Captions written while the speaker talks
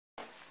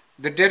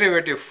the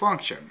derivative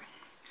function,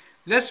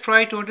 let's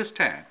try to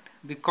understand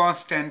the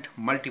constant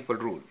multiple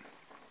rule.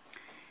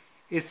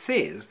 It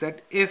says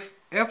that if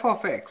f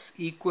of x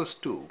equals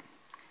to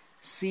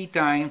c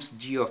times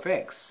g of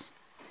x,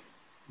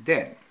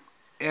 then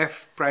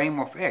f prime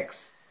of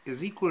x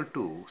is equal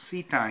to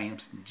c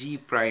times g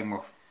prime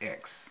of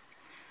x.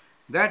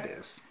 That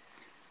is,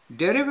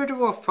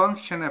 derivative of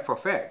function f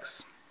of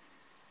x,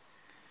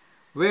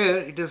 where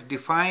it is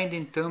defined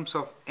in terms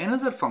of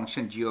another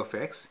function g of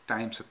x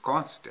times a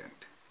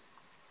constant.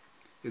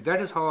 If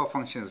that is how a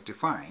function is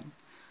defined,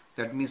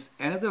 that means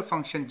another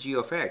function g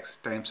of x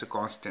times a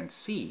constant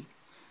c,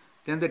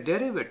 then the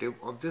derivative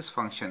of this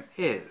function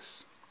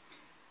is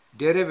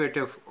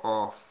derivative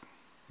of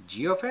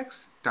g of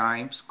x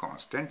times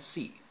constant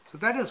c. So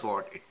that is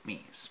what it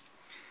means.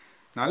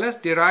 Now let's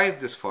derive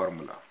this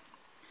formula.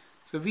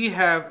 So we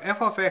have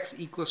f of x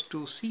equals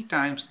to c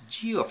times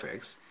g of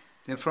x.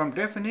 Then from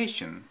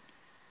definition,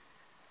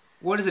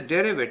 what is the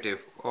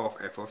derivative of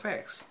f of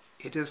x?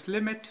 It is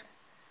limit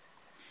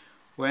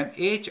when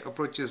h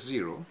approaches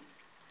 0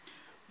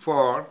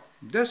 for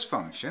this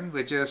function,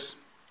 which is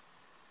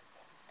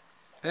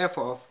f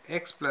of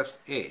x plus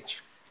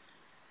h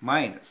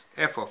minus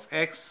f of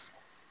x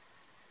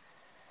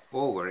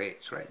over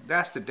h, right?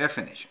 That's the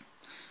definition.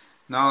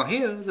 Now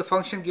here the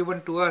function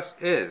given to us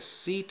is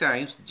c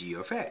times g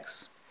of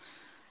x.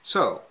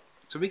 So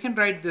we can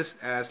write this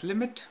as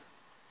limit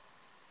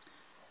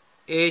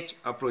h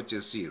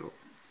approaches 0,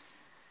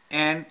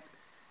 and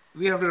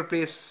we have to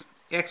replace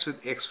x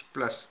with x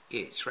plus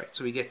h, right?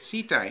 So we get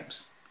c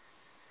times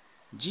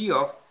g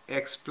of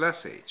x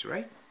plus h,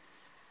 right?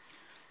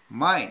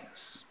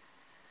 Minus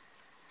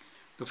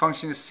the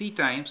function is c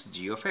times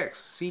g of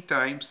x, c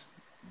times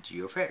g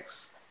of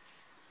x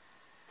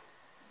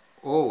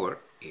over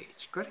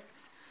h, correct?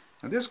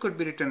 Now this could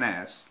be written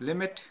as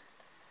limit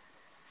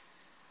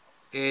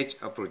h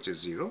approaches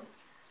 0.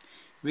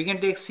 We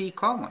can take c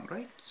common,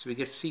 right? So we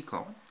get c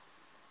common,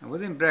 and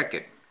within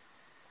bracket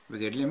we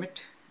get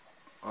limit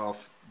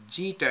of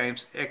g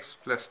times x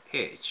plus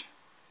h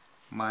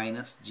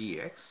minus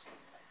gx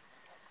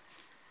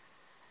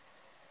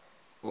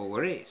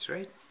over h,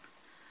 right?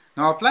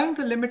 Now applying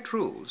the limit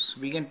rules,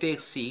 we can take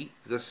c,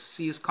 because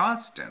c is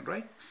constant,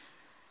 right?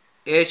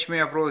 H may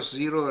approach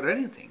 0 or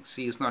anything.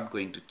 C is not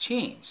going to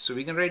change. So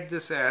we can write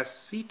this as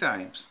c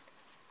times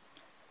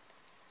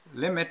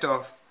limit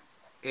of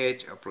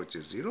h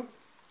approaches 0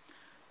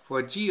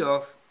 for g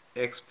of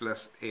x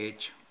plus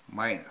h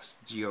minus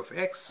g of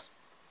x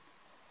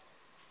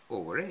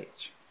over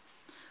h.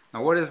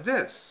 Now what is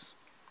this?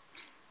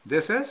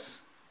 This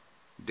is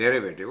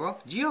derivative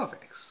of g of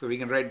x. So we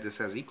can write this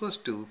as equals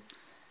to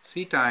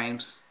c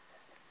times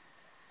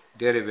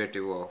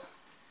derivative of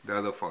the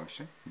other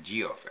function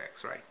g of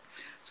x, right?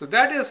 So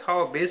that is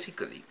how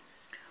basically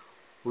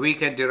we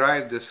can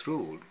derive this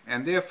rule,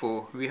 and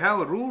therefore we have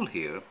a rule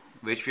here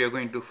which we are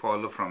going to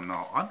follow from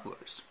now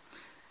onwards.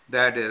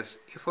 That is,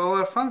 if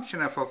our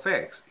function f of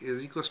x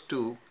is equals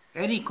to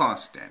any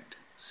constant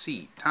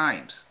c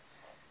times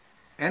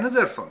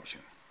another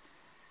function,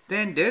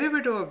 then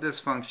derivative of this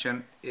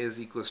function is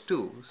equals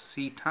to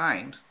c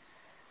times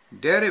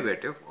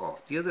derivative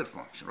of the other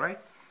function, right?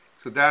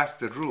 So that's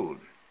the rule.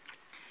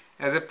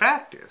 As a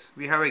practice,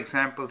 we have an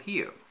example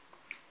here.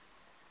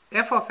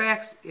 F of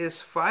x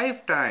is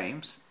 5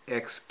 times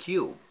x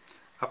cubed.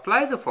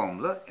 Apply the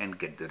formula and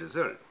get the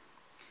result.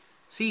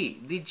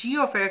 See, the g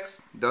of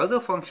x, the other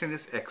function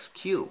is x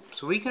cubed.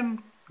 So we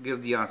can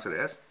give the answer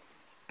as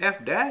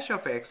f dash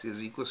of x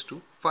is equals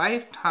to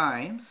 5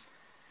 times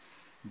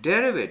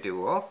derivative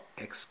of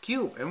x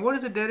cubed. And what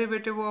is the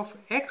derivative of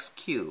x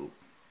cubed?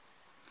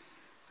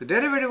 The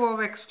derivative of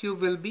x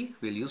cubed will be,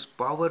 we'll use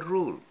power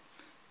rule.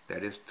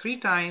 That is 3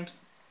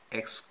 times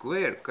x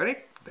squared,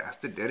 correct? That's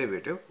the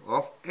derivative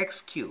of x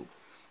cubed.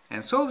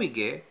 And so we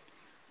get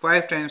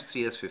 5 times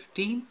 3 is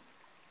 15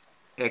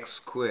 x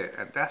squared,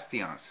 and that's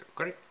the answer,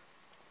 correct?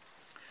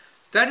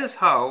 That is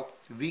how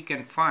we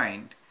can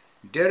find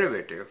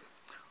derivative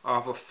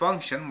of a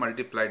function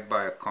multiplied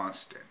by a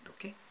constant,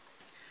 okay?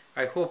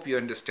 I hope you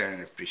understand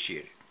and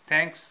appreciate it.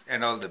 Thanks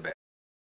and all the best.